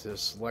want to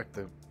select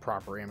the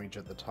proper image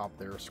at the top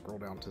there, scroll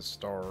down to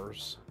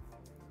stars.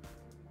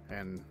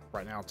 And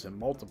right now to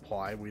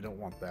multiply, we don't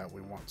want that.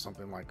 We want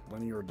something like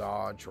linear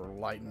dodge or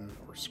lighten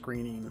or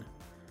screening.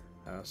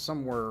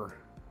 Somewhere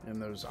in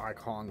those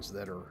icons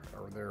that are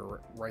there,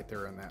 right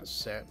there in that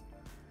set.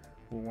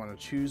 We'll want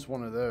to choose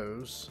one of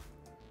those.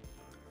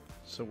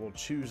 So we'll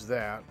choose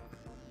that.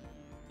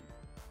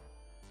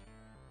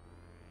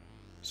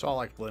 So I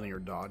like linear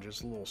dodge.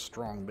 It's a little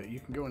strong, but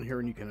you can go in here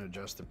and you can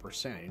adjust the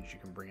percentage. You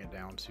can bring it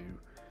down to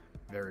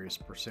various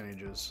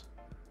percentages.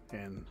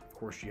 And of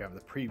course you have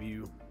the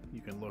preview.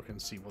 You can look and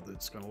see what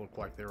it's going to look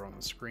like there on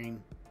the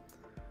screen.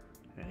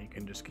 And you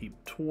can just keep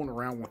tooling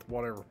around with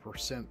whatever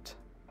percent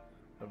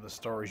of the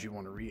stars you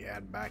want to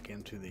re-add back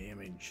into the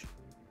image.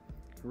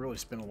 Really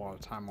spend a lot of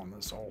time on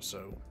this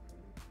also.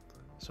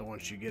 So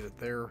once you get it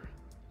there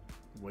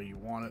the way you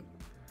want it,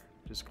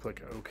 just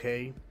click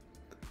OK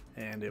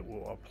and it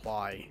will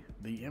apply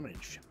the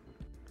image.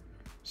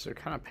 So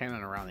kind of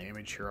panning around the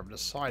image here, I've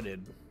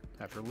decided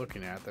after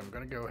looking at it that I'm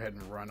going to go ahead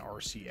and run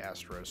RC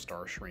Astro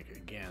Star Shrink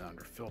again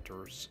under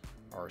Filters,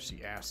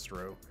 RC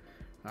Astro.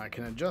 Now I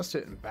can adjust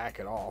it and back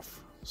it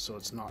off so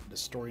it's not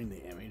distorting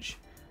the image.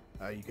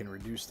 You can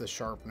reduce the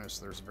sharpness.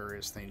 There's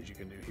various things you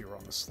can do here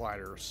on the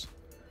sliders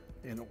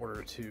in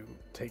order to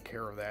take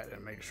care of that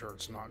and make sure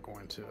it's not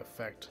going to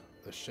affect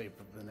the shape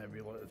of the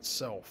nebula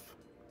itself.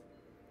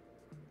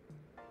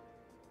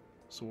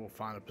 So we'll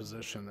find a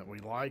position that we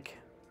like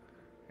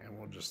and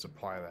we'll just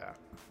apply that.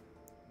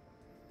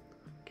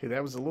 Okay,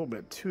 that was a little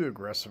bit too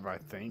aggressive, I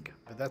think,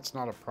 but that's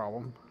not a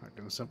problem. I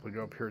can simply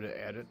go up here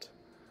to edit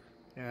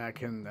and I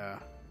can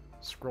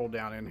scroll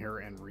down in here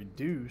and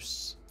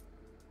reduce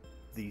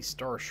the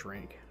star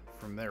shrink.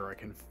 From there I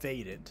can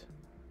fade it.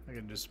 I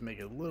can just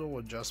make a little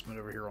adjustment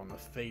over here on the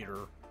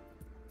fader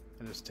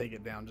and just take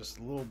it down just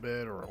a little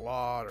bit or a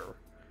lot or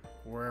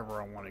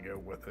wherever I want to go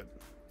with it.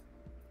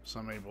 So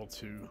I'm able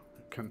to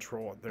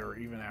control it there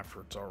even after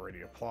it's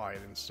already applied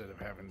instead of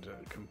having to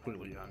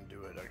completely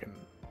undo it. I can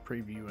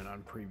preview and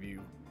unpreview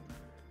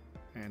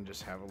and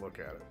just have a look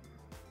at it.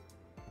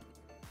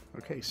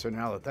 Okay, so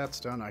now that that's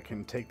done, I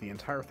can take the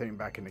entire thing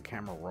back into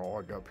Camera Raw.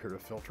 I go up here to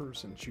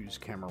Filters and choose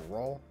Camera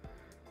Raw.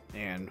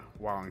 And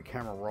while in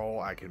Camera Raw,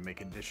 I can make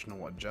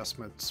additional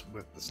adjustments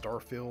with the star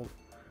field.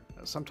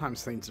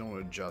 Sometimes things don't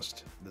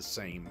adjust the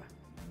same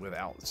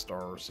without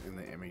stars in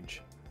the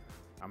image.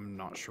 I'm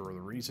not sure of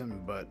the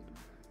reason, but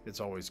it's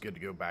always good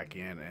to go back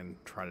in and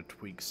try to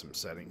tweak some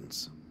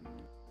settings.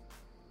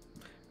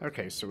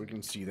 Okay, so we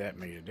can see that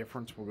made a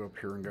difference. We'll go up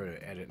here and go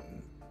to Edit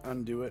and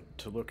undo it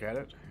to look at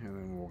it, and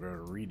then we'll go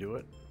to redo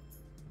it.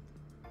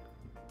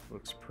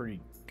 Looks pretty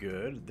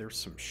good. There's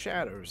some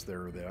shadows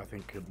there that I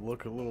think could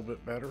look a little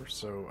bit better,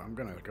 so I'm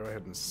gonna go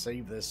ahead and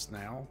save this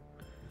now,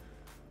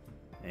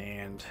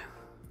 and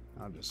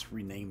I'll just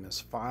rename this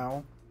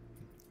file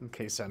in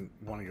case I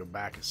want to go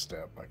back a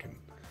step. I can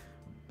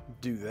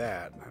do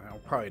that. I'll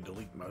probably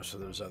delete most of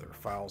those other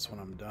files when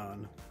I'm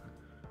done,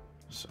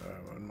 so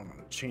I'm not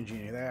going to change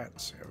any of that.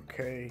 Say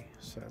okay,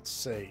 so that's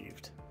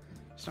saved.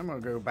 So I'm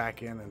going to go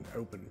back in and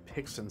open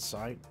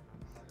PixiInsight.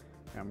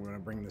 I'm going to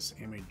bring this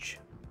image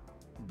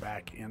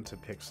back into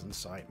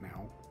PixiInsight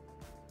now.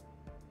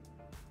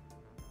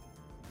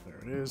 There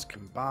it is,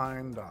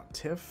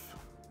 combine.tiff.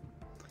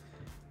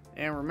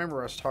 And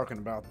remember I was talking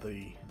about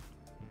the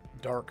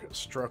dark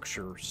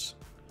structures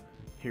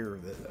here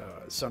that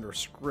it's under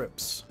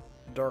scripts,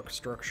 dark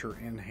structure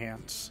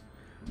enhance.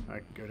 I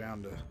can go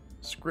down to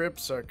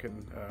scripts, I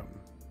can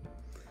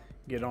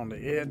get onto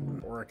it,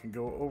 or I can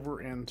go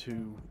over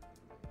into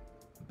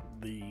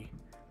the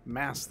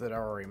mask that I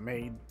already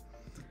made.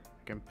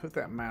 I can put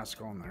that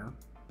mask on there.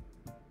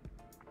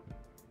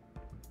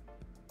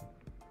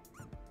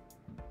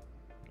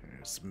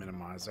 Just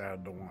minimize that. I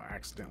don't want to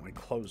accidentally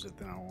close it,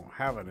 then I won't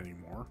have it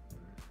anymore.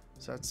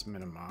 So that's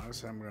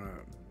minimized. I'm going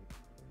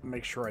to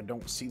make sure I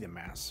don't see the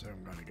mask. So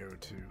I'm going to go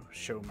to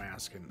show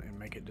mask and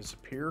make it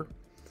disappear.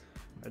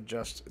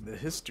 Adjust the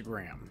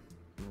histogram.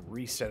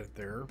 Reset it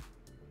there.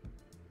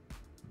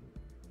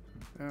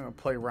 And I'll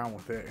play around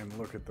with it and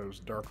look at those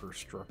darker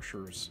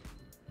structures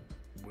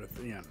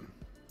within.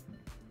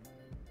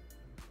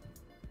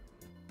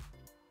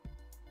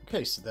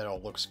 Okay, so that all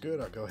looks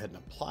good. I'll go ahead and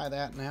apply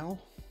that now.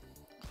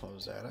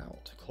 Close that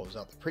out. Close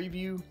out the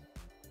preview.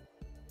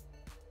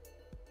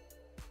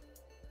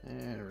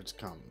 And it's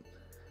come.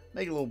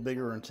 Make it a little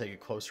bigger and take a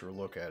closer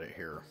look at it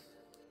here.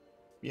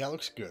 Yeah, it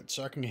looks good.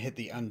 So I can hit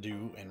the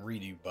undo and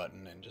redo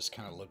button and just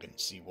kind of look and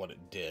see what it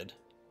did.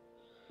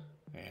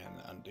 And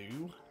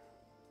undo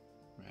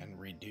and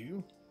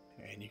redo.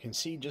 And you can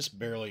see just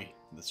barely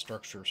the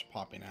structures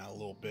popping out a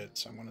little bit.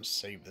 So I'm going to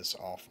save this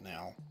off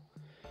now.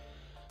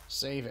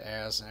 Save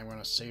as, and I'm going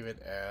to save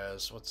it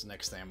as, what's the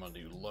next thing I'm going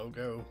to do?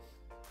 Logo.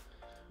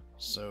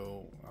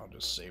 So I'll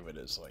just save it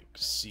as like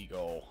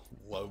Seagull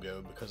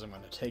logo, because I'm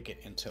going to take it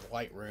into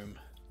Lightroom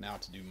now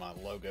to do my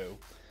logo.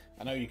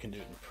 I know you can do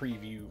it in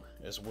preview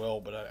as well,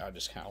 but I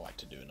just kind of like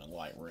to do it in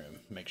Lightroom.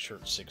 Make sure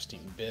it's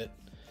 16-bit,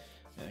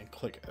 and then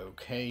click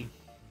OK,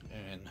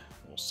 and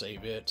we'll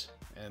save it,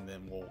 and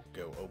then we'll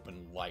go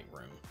open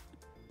Lightroom.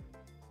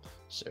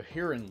 So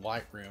here in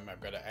Lightroom,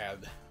 I've got to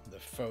add the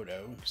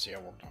photo. You see I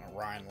worked on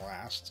Orion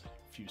last,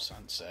 a few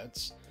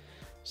sunsets.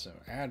 So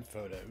add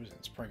photos, and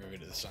it's probably going to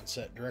go to the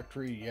sunset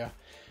directory, yeah.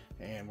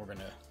 And we're going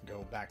to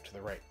go back to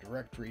the right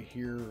directory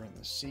here in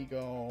the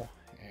Seagull,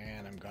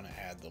 and I'm going to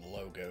add the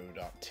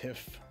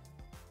logo.tiff.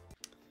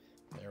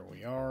 There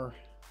we are.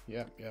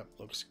 Yep,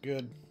 looks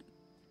good.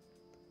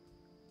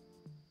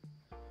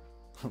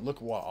 Look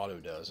at what auto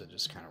does, it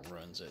just kind of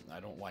runs it.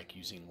 I don't like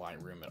using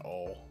Lightroom at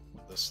all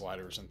with the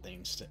sliders and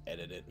things to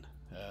edit it.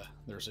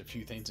 There's a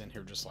few things in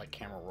here just like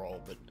Camera Raw,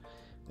 but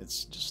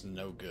it's just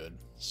no good.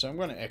 So I'm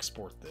going to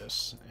export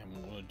this, and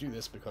I'm going to do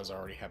this because I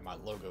already have my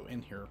logo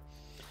in here.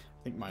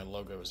 I think my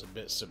logo is a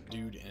bit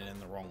subdued and in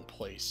the wrong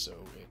place, so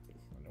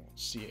I don't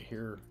see it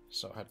here,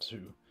 so I have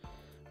to,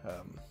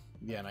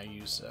 yeah, and I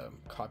use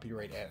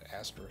copyright at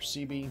Astro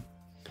CB.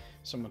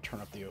 So I'm going to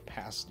turn up the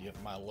opacity of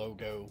my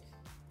logo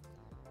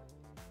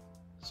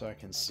so I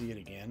can see it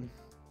again,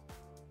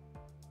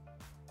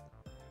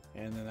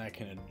 and then I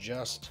can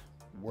adjust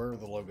where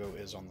the logo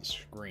is on the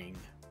screen.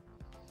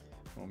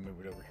 I'll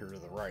move it over here to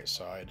the right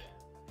side,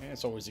 and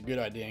it's always a good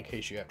idea in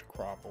case you have to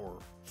crop or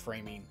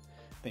framing,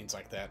 things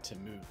like that, to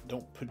move.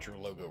 Don't put your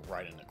logo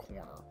right in the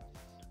corner.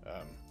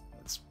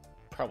 It's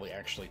probably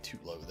actually too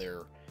low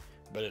there,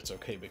 but it's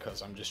okay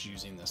because I'm just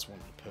using this one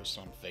to post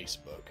on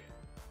Facebook.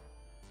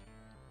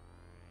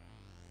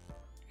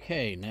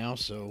 Okay, now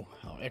so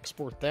I'll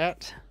export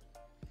that.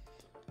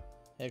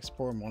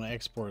 Export, I'm going to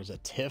export as a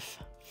TIFF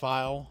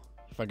file.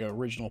 If I go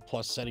original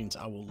plus settings,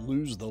 I will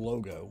lose the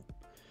logo,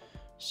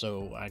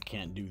 so I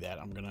can't do that.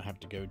 I'm going to have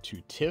to go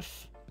to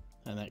TIFF,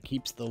 and that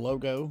keeps the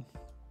logo.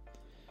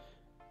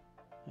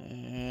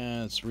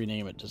 And let's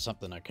rename it to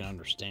something I can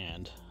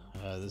understand.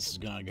 This is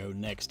going to go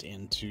next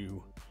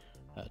into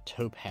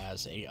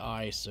Topaz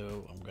AI,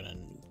 so I'm going to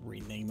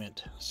rename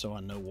it so I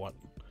know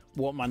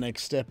what my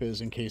next step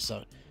is in case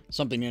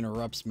something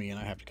interrupts me and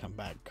I have to come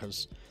back,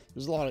 because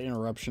there's a lot of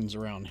interruptions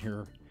around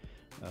here.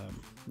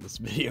 This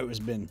video has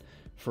been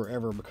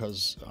forever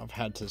because I've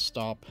had to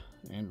stop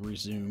and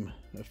resume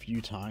a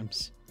few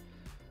times.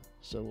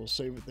 So we'll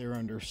save it there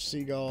under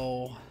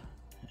Seagull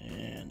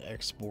and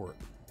export.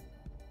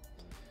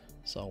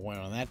 So I'll wait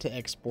on that to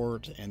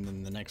export, and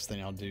then the next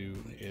thing I'll do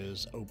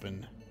is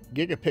open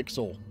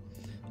Gigapixel.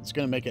 It's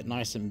going to make it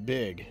nice and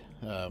big.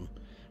 We're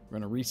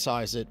going to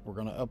resize it. We're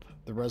going to up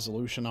the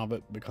resolution of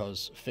it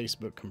because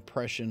Facebook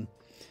compression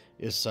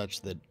is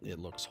such that it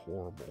looks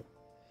horrible.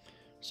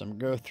 So I'm going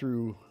to go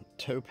through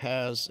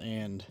Topaz,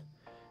 and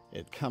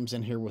it comes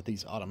in here with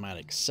these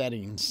automatic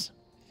settings.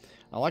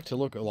 I like to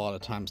look a lot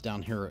of times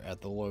down here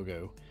at the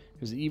logo,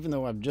 because even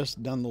though I've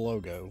just done the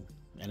logo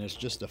and it's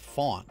just a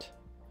font,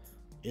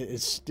 it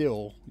is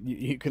still,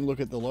 you can look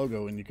at the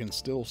logo and you can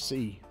still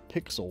see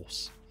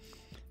pixels,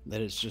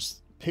 that it's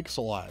just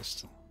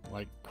pixelized,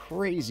 like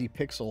crazy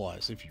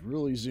pixelized. If you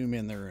really zoom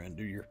in there and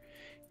do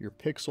your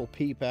pixel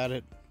peep at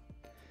it,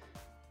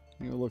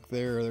 you look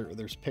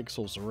there's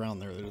pixels around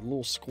there. They're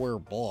little square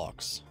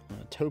blocks.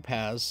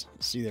 Topaz,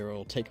 see there,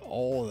 it'll take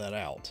all of that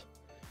out.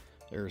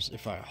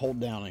 If I hold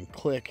down and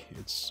click,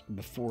 it's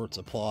before it's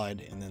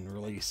applied, and then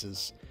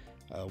releases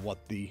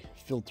what the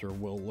filter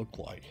will look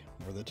like,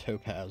 or the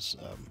Topaz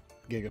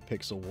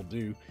Gigapixel will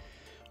do.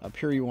 Up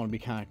here you want to be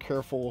kind of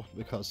careful,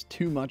 because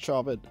too much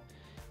of it,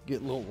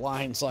 get little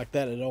lines like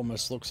that, it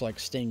almost looks like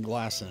stained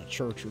glass in a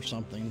church or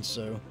something.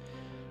 So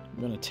I'm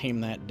going to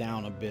tame that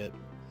down a bit.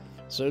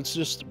 So it's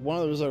just one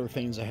of those other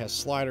things that has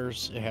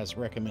sliders. It has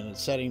recommended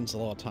settings. A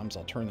lot of times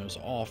I'll turn those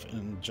off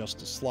and adjust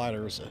the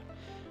sliders,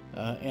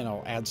 and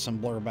I'll add some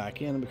blur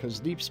back in because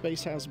Deep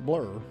Space has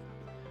blur.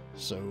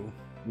 So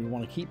we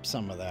want to keep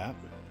some of that.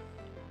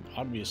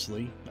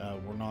 Obviously,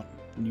 we're not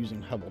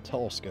using Hubble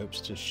telescopes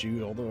to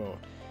shoot, although,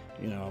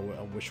 you know,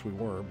 I wish we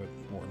were, but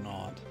we're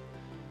not.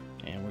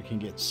 And we can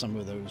get some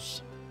of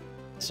those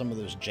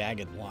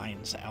jagged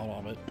lines out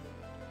of it,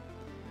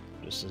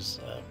 just as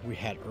we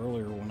had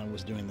earlier when I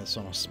was doing this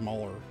on a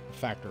smaller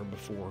factor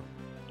before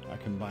I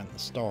combined the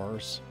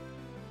stars.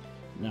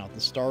 Now if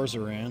the stars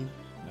are in,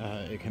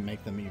 it can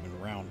make them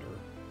even rounder,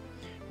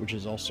 which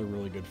is also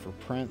really good for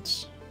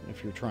prints.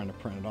 If you're trying to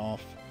print it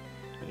off,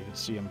 you can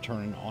see I'm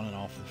turning on and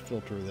off the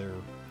filter there.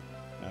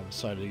 I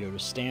decided to go to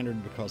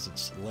standard because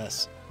it's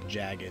less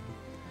jagged.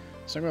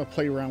 So I'm going to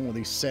play around with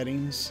these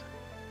settings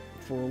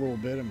for a little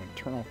bit. I'm going to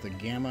turn off the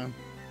gamma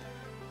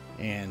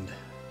and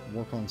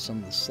work on some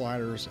of the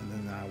sliders, and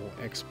then I will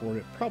export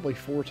it probably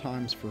 4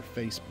 times for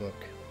Facebook.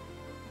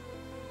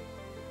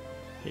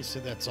 Okay,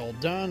 so that's all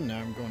done. Now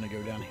I'm going to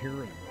go down here and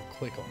we'll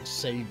click on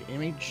Save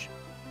Image.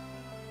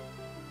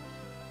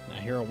 Now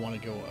here I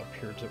want to go up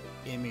here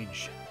to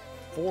Image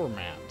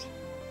Format.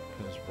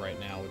 because right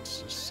now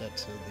it's just set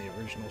to the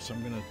original. So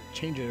I'm going to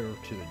change it over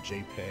to a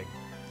JPEG.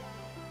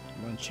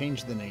 I'm going to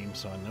change the name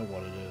so I know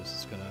what it is.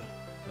 It's going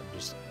to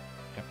just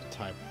have to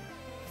type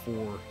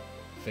for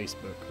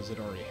Facebook because it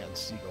already had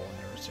Seagull in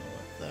there. So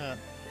like that.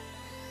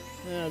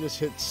 And I just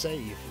hit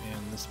save,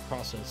 and this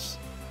process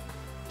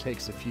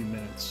takes a few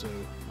minutes, so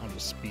I'll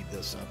just speed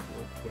this up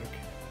real quick.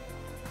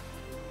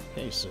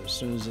 Okay, so as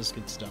soon as this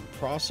gets done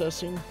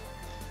processing,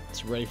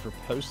 it's ready for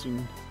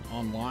posting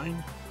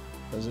online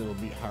because it'll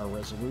be higher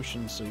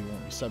resolution, so you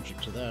won't be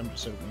subject to that. I'm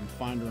just opening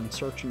Finder and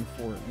searching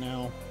for it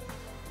now.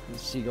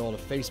 Seagull to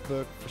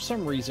Facebook. For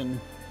some reason,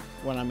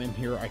 when I'm in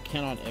here, I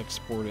cannot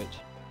export it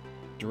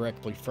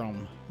directly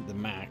from the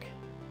Mac,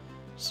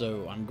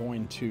 so I'm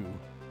going to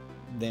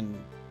then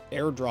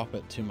airdrop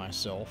it to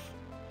myself.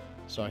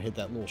 So I hit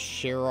that little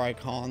share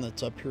icon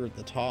that's up here at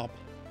the top,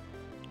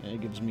 and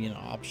it gives me an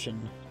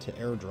option to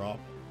airdrop.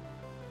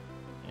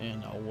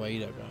 And I'll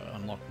wait. I've got to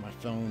unlock my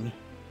phone.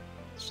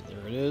 So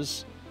there it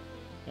is.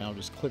 And I'll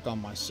just click on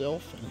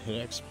myself and hit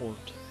export.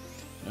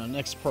 Now,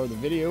 next part of the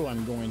video,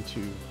 I'm going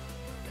to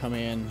come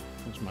in.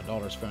 Here's my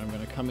daughter's phone. I'm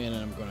going to come in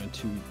and I'm going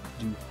to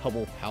do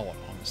Hubble Palette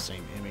on the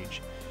same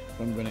image.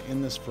 But I'm going to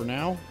end this for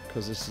now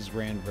because this has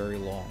ran very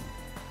long.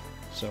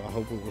 So I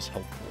hope it was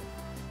helpful.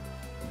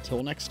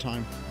 Until next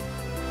time.